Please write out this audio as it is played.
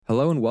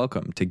Hello and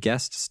welcome to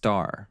Guest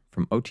Star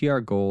from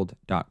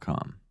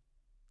OTRGold.com.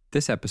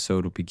 This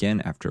episode will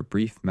begin after a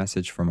brief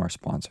message from our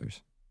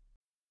sponsors.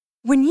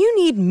 When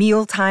you need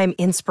mealtime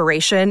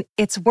inspiration,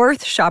 it's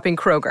worth shopping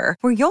Kroger,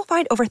 where you'll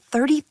find over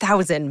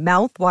 30,000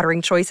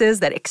 mouth-watering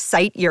choices that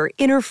excite your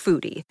inner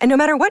foodie. And no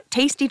matter what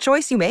tasty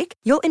choice you make,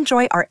 you'll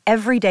enjoy our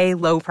everyday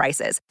low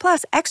prices,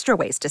 plus extra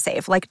ways to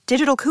save, like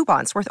digital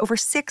coupons worth over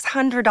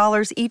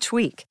 $600 each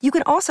week. You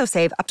can also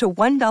save up to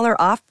 $1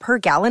 off per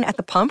gallon at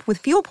the pump with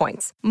fuel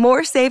points.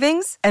 More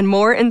savings and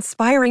more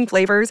inspiring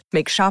flavors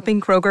make shopping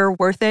Kroger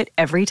worth it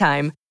every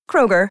time.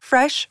 Kroger,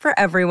 fresh for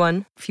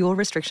everyone. Fuel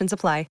restrictions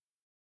apply.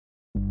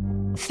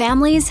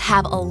 Families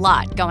have a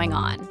lot going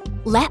on.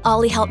 Let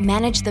Ollie help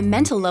manage the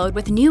mental load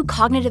with new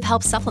cognitive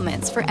help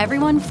supplements for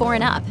everyone 4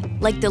 and up,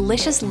 like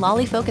delicious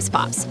Lolly Focus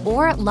Pops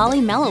or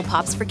Lolly Mellow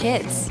Pops for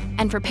kids.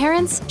 And for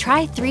parents,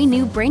 try 3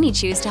 new Brainy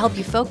Chews to help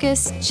you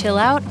focus, chill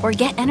out, or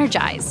get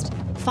energized.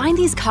 Find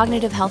these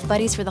cognitive health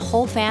buddies for the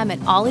whole fam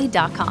at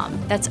ollie.com.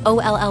 That's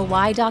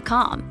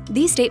OLLY.com.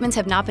 These statements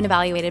have not been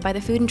evaluated by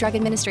the Food and Drug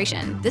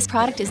Administration. This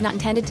product is not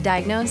intended to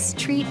diagnose,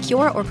 treat,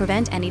 cure, or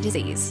prevent any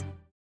disease.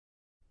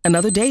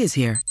 Another day is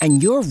here,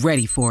 and you're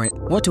ready for it.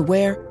 What to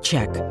wear?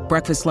 Check.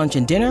 Breakfast, lunch,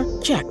 and dinner?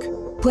 Check.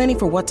 Planning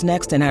for what's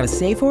next and how to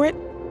save for it?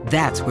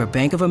 That's where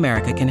Bank of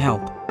America can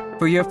help.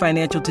 For your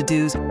financial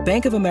to-dos,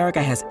 Bank of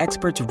America has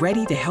experts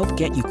ready to help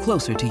get you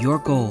closer to your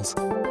goals.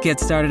 Get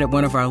started at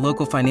one of our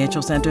local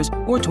financial centers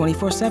or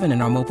 24/7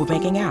 in our mobile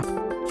banking app.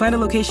 Find a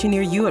location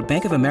near you at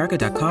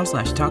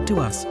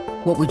bankofamerica.com/talktous.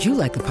 What would you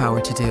like the power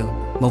to do?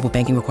 Mobile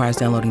banking requires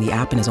downloading the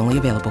app and is only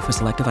available for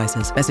select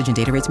devices. Message and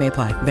data rates may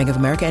apply. Bank of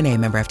America N.A.,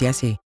 member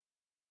FDIC.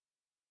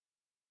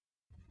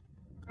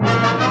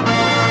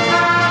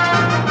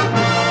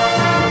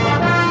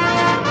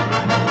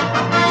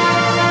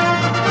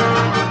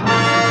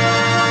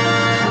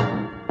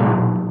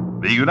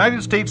 The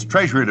United States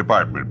Treasury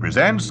Department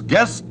presents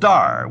Guest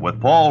Star with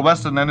Paul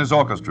Weston and his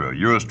orchestra,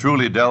 yours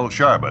truly, Del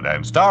Sharbutt,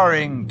 and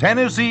starring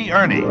Tennessee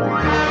Ernie.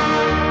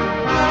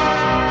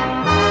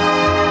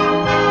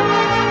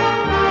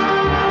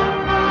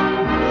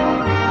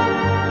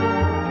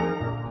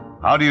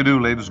 How do you do,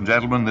 ladies and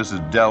gentlemen? This is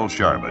Del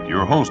Sharbutt,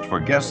 your host for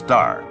Guest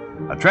Star,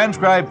 a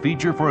transcribed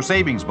feature for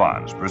savings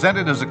bonds,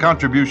 presented as a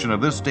contribution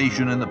of this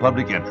station in the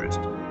public interest.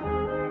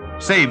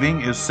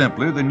 Saving is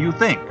simpler than you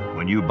think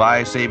when you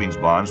buy savings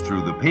bonds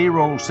through the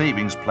payroll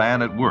savings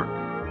plan at work.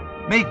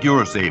 Make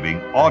your saving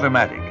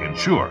automatic and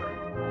sure.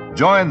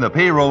 Join the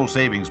payroll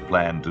savings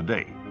plan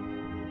today.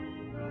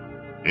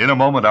 In a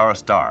moment, our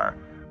star.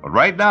 But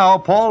right now,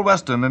 Paul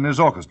Weston and his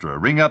orchestra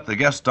ring up the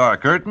Guest Star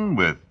curtain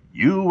with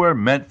You Were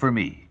Meant for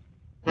Me.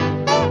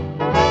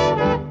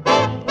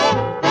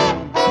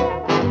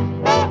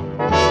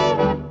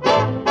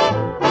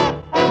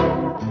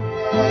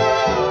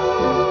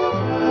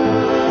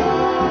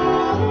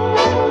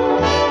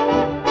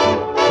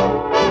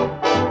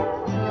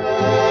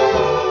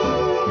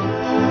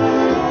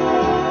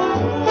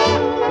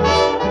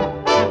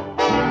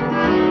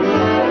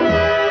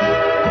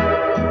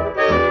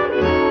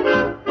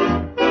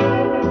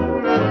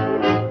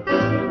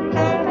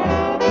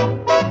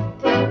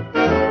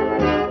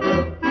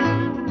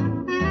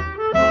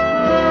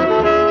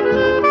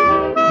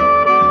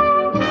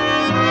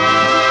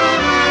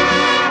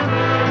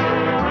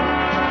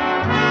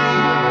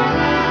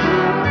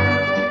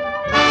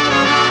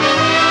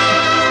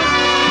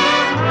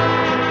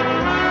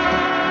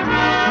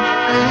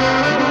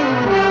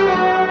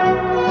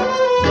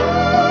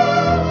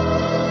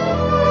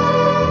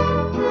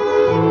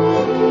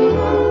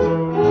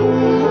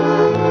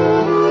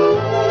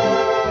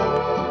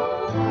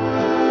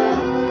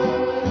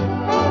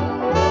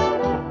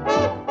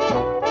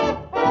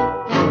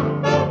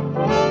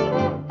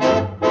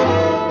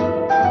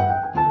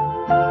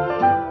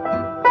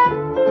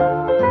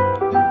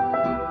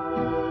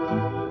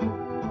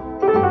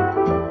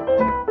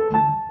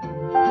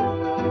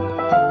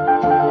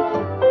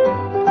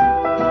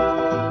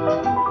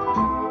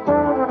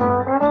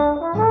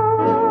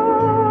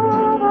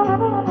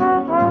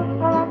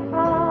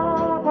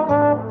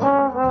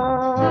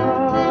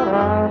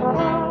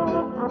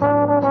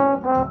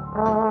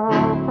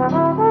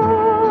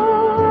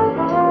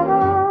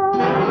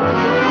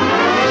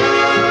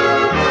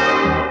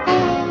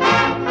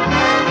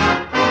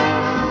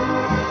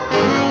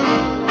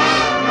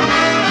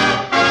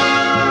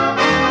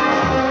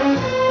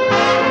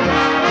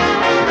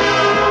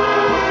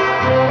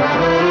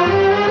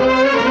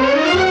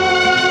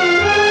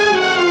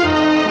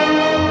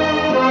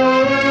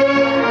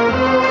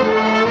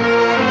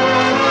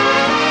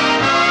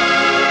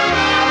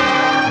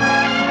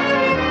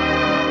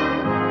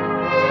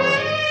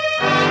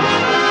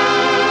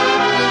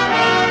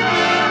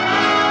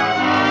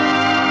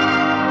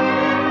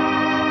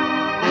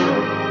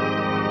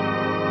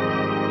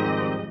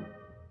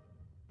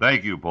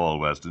 Thank you, Paul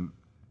Weston.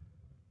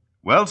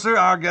 Well, sir,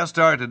 our guest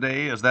star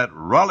today is that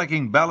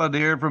rollicking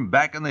balladeer from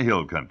back in the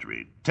hill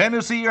country,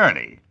 Tennessee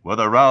Ernie, with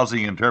a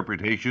rousing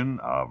interpretation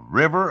of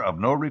River of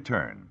No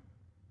Return.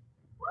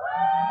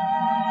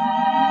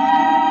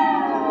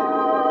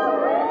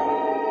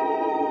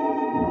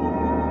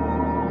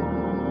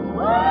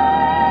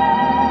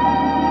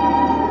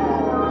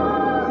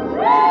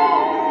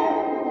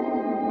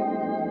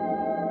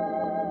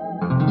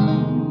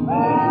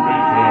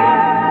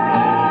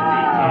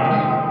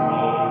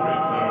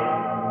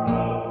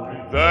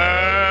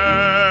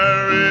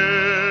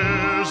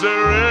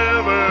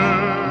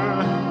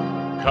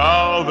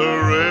 Oh, the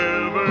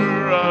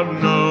river of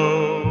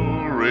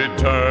no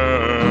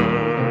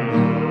return.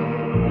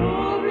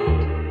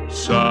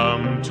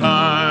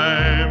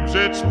 Sometimes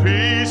it's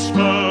peaceful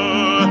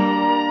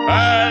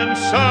and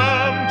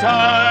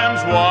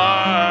sometimes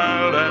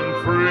wild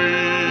and free.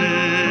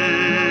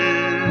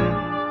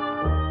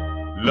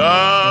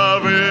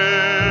 Love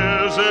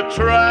is a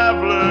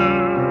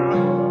traveler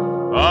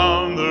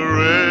on the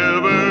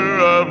river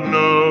of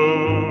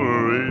no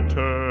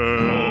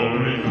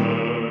return.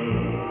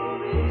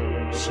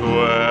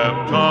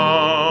 Swept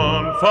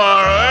on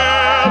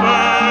forever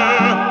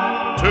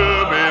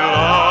to be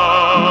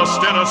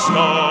lost in a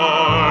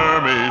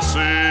stormy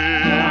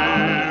sea.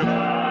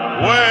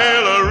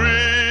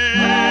 Wailery,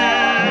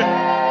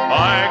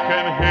 I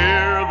can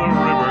hear the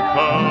river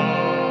call,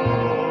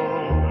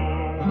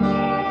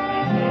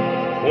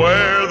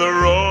 where the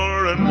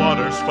roaring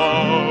waters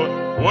fall.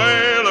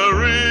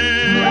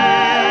 Wailery,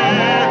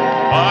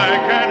 I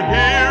can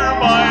hear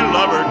my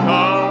lover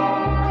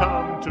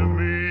come to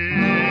me.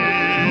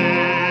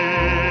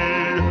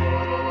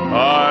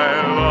 I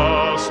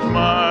lost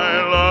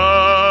my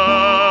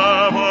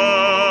love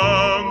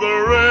on the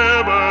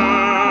river,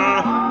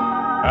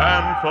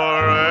 and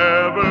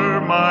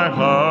forever my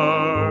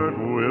heart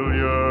will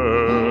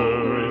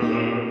yearn.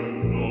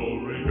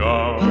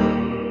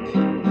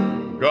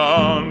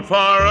 Gone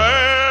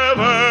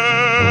forever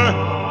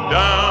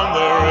down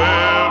the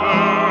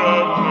river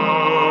of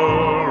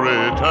no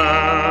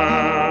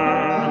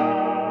return.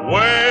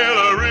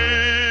 Wailery,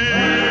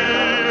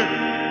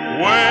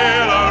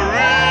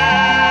 Wailery,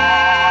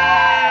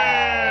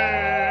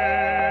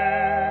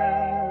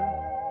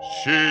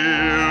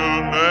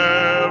 she'll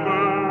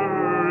never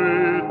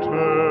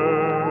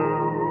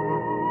return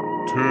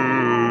to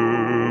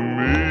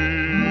me.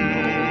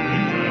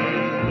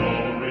 No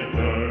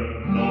return,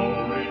 no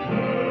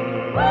return.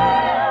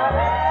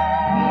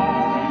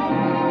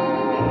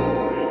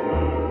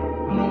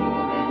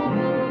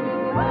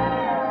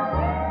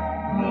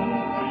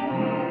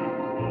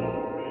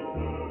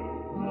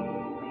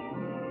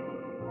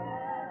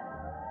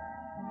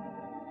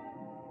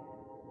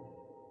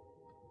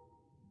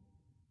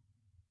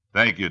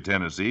 Thank you,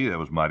 Tennessee. That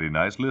was mighty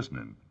nice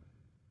listening.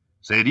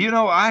 Say, do you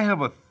know, I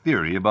have a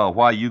theory about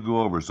why you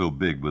go over so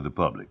big with the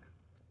public.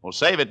 Well,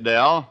 save it,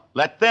 Del.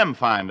 Let them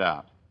find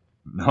out.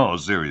 No,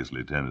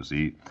 seriously,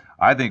 Tennessee.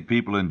 I think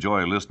people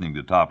enjoy listening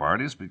to top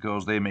artists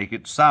because they make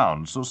it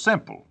sound so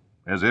simple,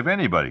 as if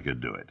anybody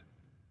could do it.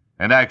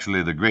 And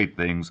actually, the great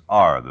things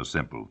are the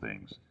simple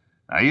things.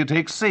 Now, you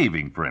take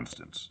saving, for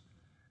instance.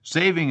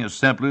 Saving is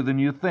simpler than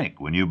you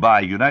think when you buy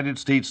United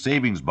States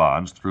savings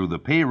bonds through the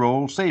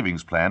payroll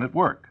savings plan at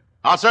work.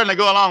 I'll certainly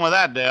go along with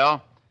that,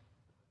 Del.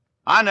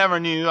 I never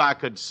knew I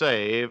could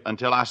save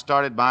until I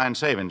started buying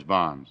savings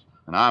bonds.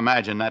 And I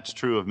imagine that's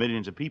true of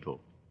millions of people.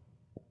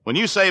 When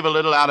you save a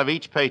little out of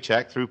each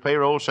paycheck through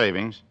payroll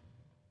savings,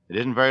 it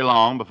isn't very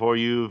long before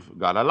you've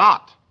got a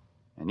lot.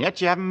 And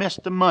yet you haven't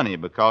missed the money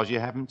because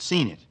you haven't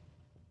seen it.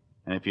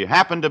 And if you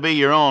happen to be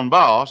your own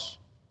boss,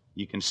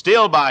 you can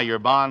still buy your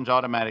bonds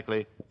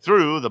automatically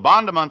through the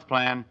bond-a-month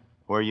plan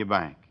where you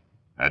bank.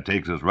 That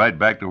takes us right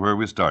back to where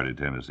we started,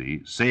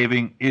 Tennessee.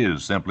 Saving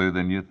is simpler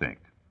than you think.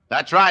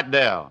 That's right,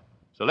 Del.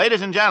 So,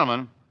 ladies and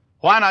gentlemen,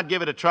 why not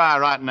give it a try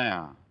right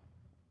now?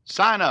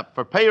 Sign up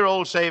for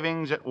payroll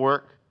savings at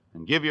work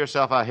and give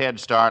yourself a head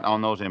start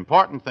on those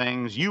important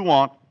things you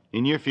want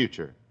in your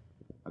future.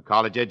 A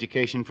college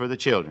education for the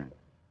children,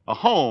 a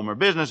home or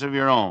business of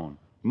your own,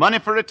 money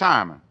for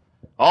retirement.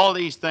 All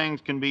these things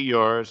can be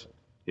yours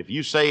if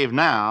you save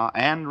now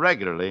and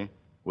regularly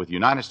with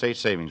United States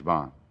Savings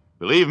Bond.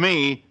 Believe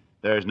me,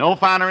 there's no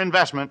finer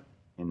investment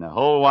in the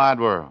whole wide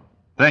world.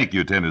 Thank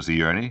you,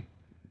 Tennessee Ernie.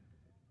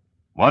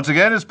 Once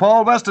again, it's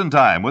Paul Weston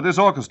time with his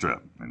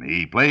orchestra, and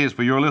he plays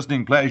for your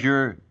listening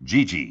pleasure,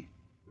 Gigi.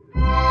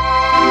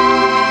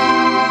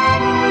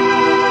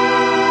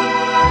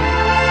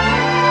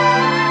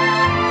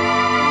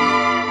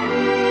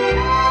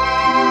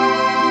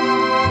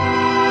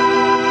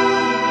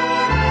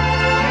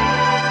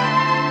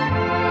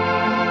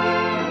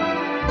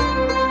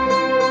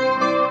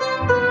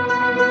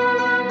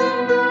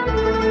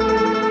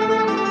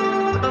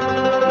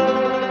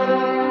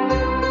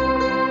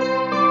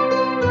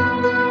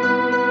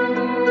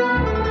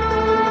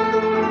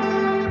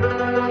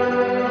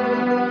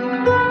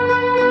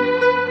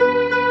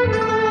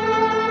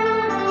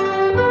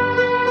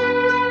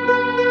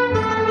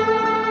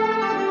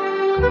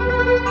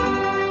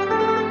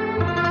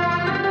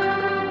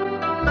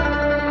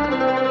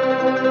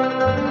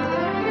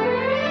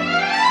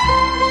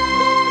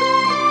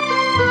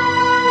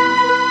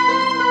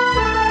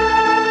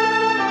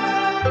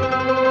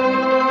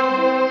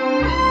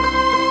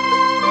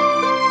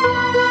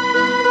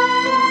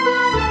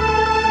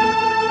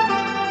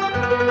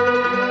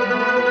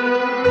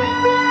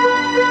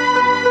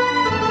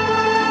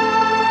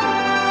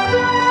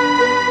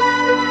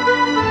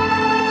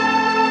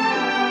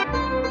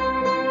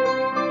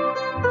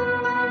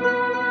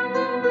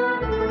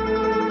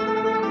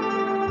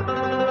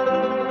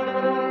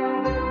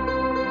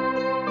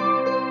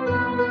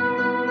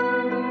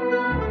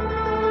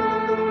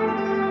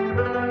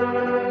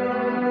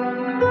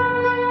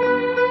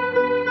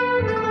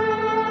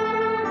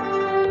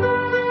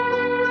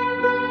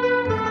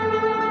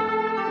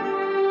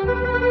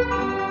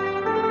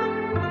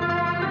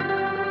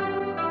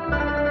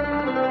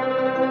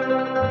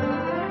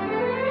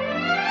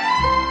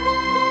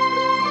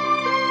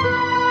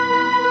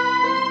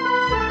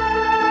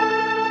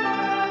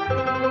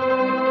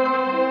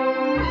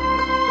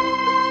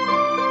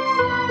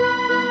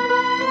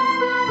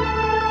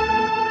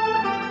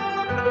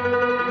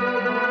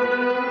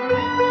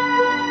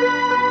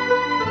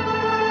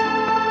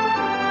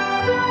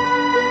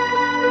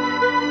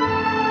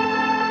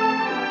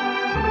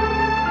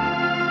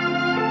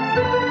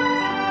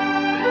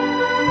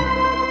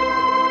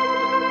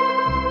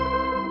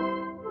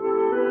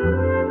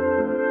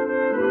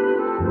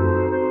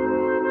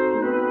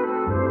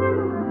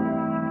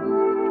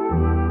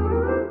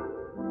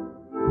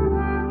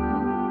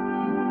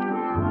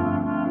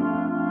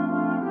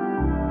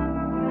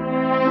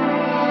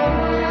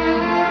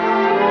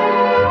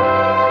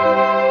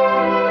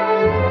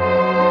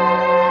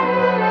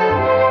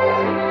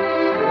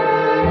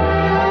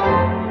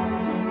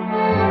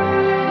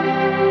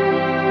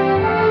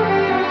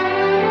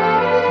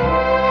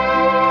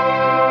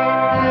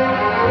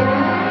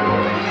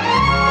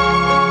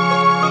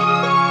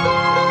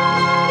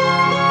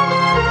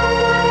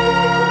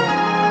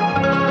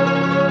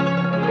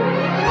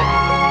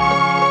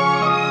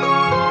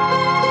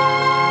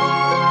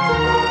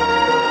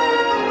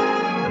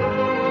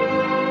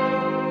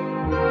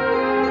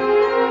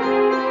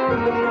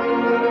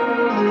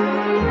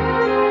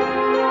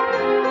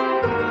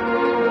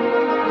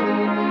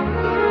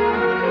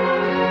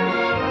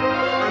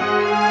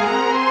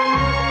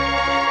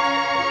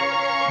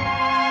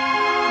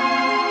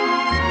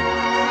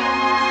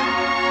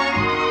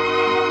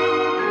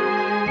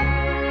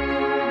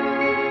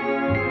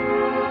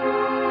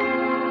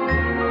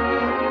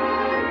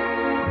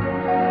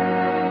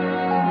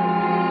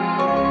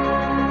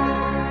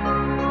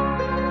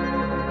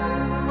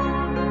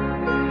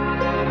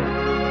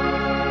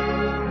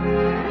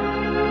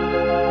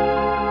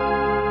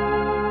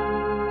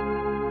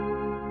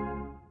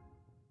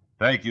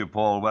 Thank you,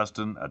 Paul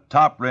Weston. A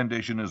top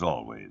rendition as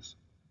always.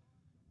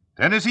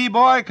 Tennessee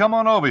boy, come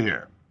on over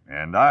here.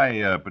 And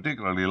I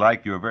particularly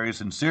like your very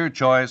sincere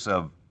choice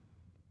of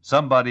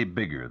Somebody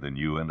Bigger Than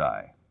You and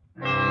I.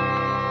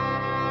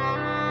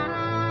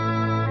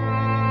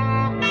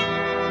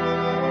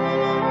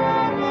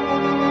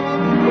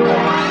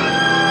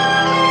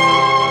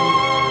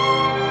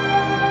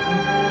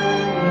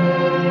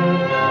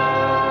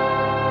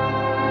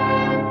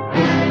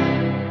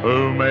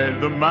 Who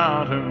made the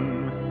mountain?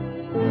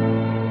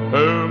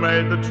 Who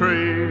made the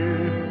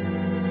tree?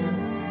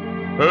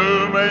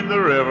 Who made the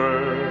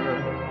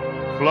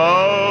river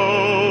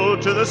flow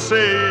to the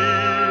sea?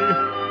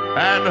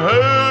 And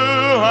who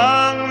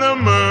hung the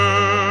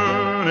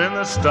moon in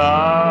the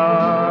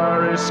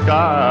starry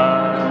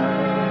sky?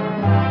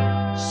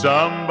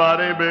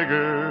 Somebody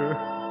bigger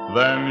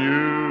than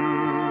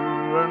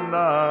you and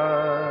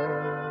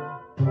I.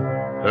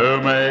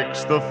 Who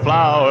makes the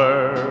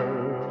flowers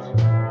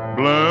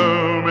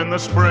bloom in the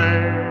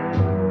spring?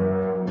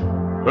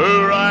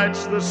 Who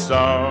writes the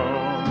song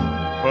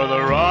for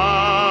the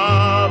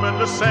robin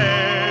to sing?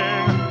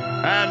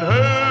 And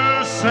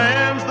who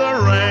sends the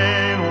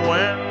rain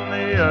when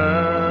the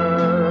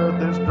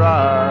earth is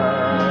dry?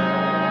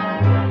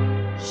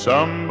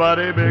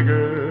 Somebody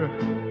bigger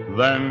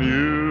than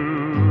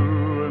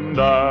you and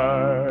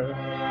I.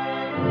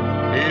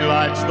 He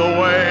lights the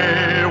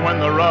way when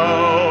the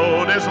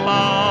road is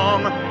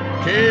long,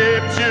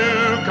 keeps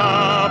you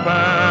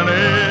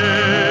company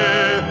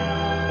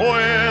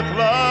with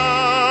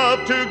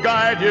love to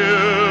guide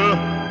you.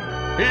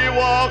 He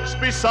walks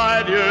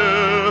beside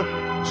you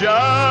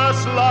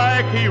just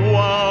like he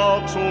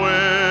walks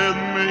with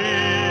me.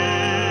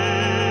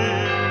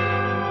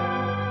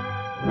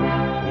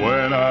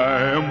 When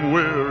I am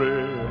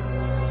weary,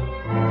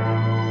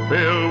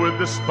 filled with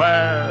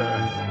despair,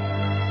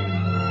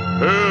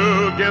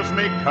 who gives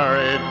me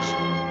courage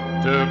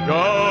to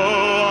go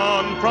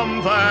on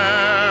from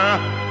there?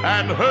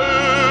 And who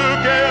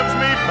gives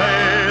me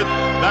faith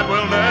that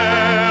will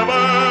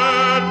never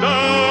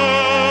die?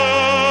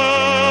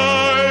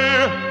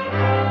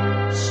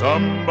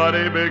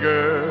 Somebody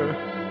bigger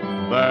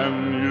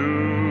than you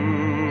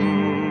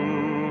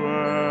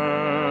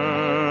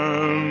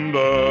and I.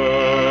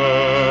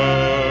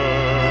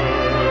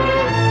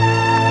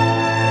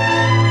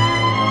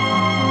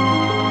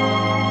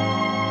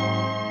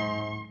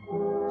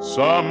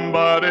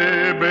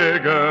 Somebody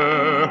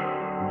bigger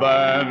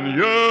than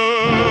you.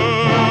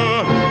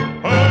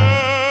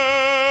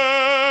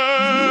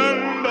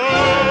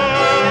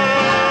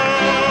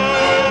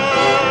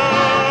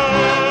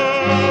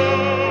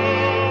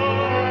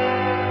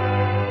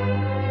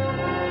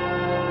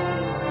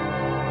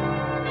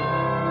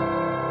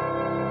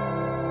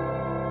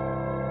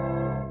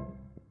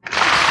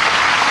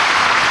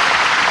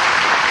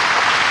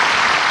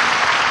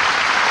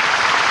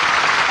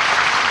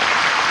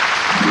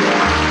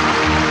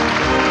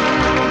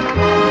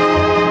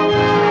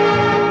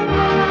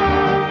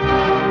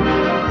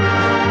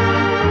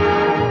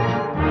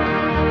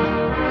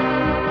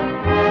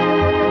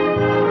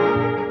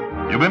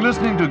 You've been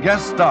listening to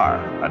Guest Star,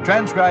 a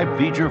transcribed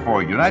feature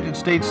for United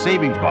States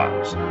Savings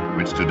Bonds,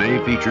 which today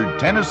featured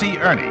Tennessee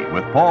Ernie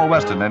with Paul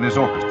Weston and his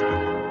orchestra.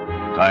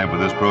 Time for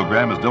this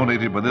program is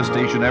donated by this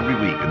station every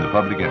week in the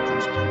public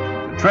interest.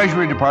 The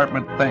Treasury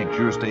Department thanks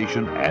your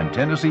station and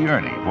Tennessee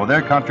Ernie for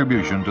their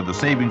contribution to the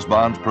Savings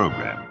Bonds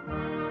program.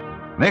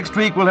 Next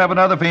week, we'll have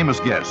another famous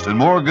guest and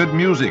more good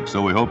music,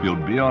 so we hope you'll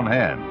be on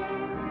hand.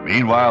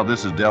 Meanwhile,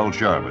 this is Del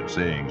Sharbutt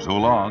saying so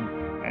long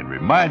and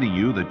reminding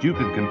you that you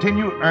can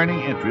continue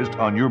earning interest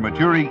on your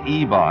maturing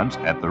E-bonds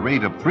at the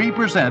rate of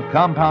 3%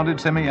 compounded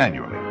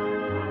semi-annually.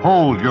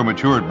 Hold your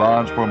matured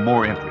bonds for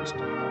more interest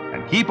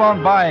and keep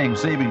on buying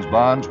savings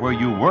bonds where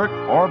you work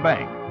or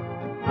bank.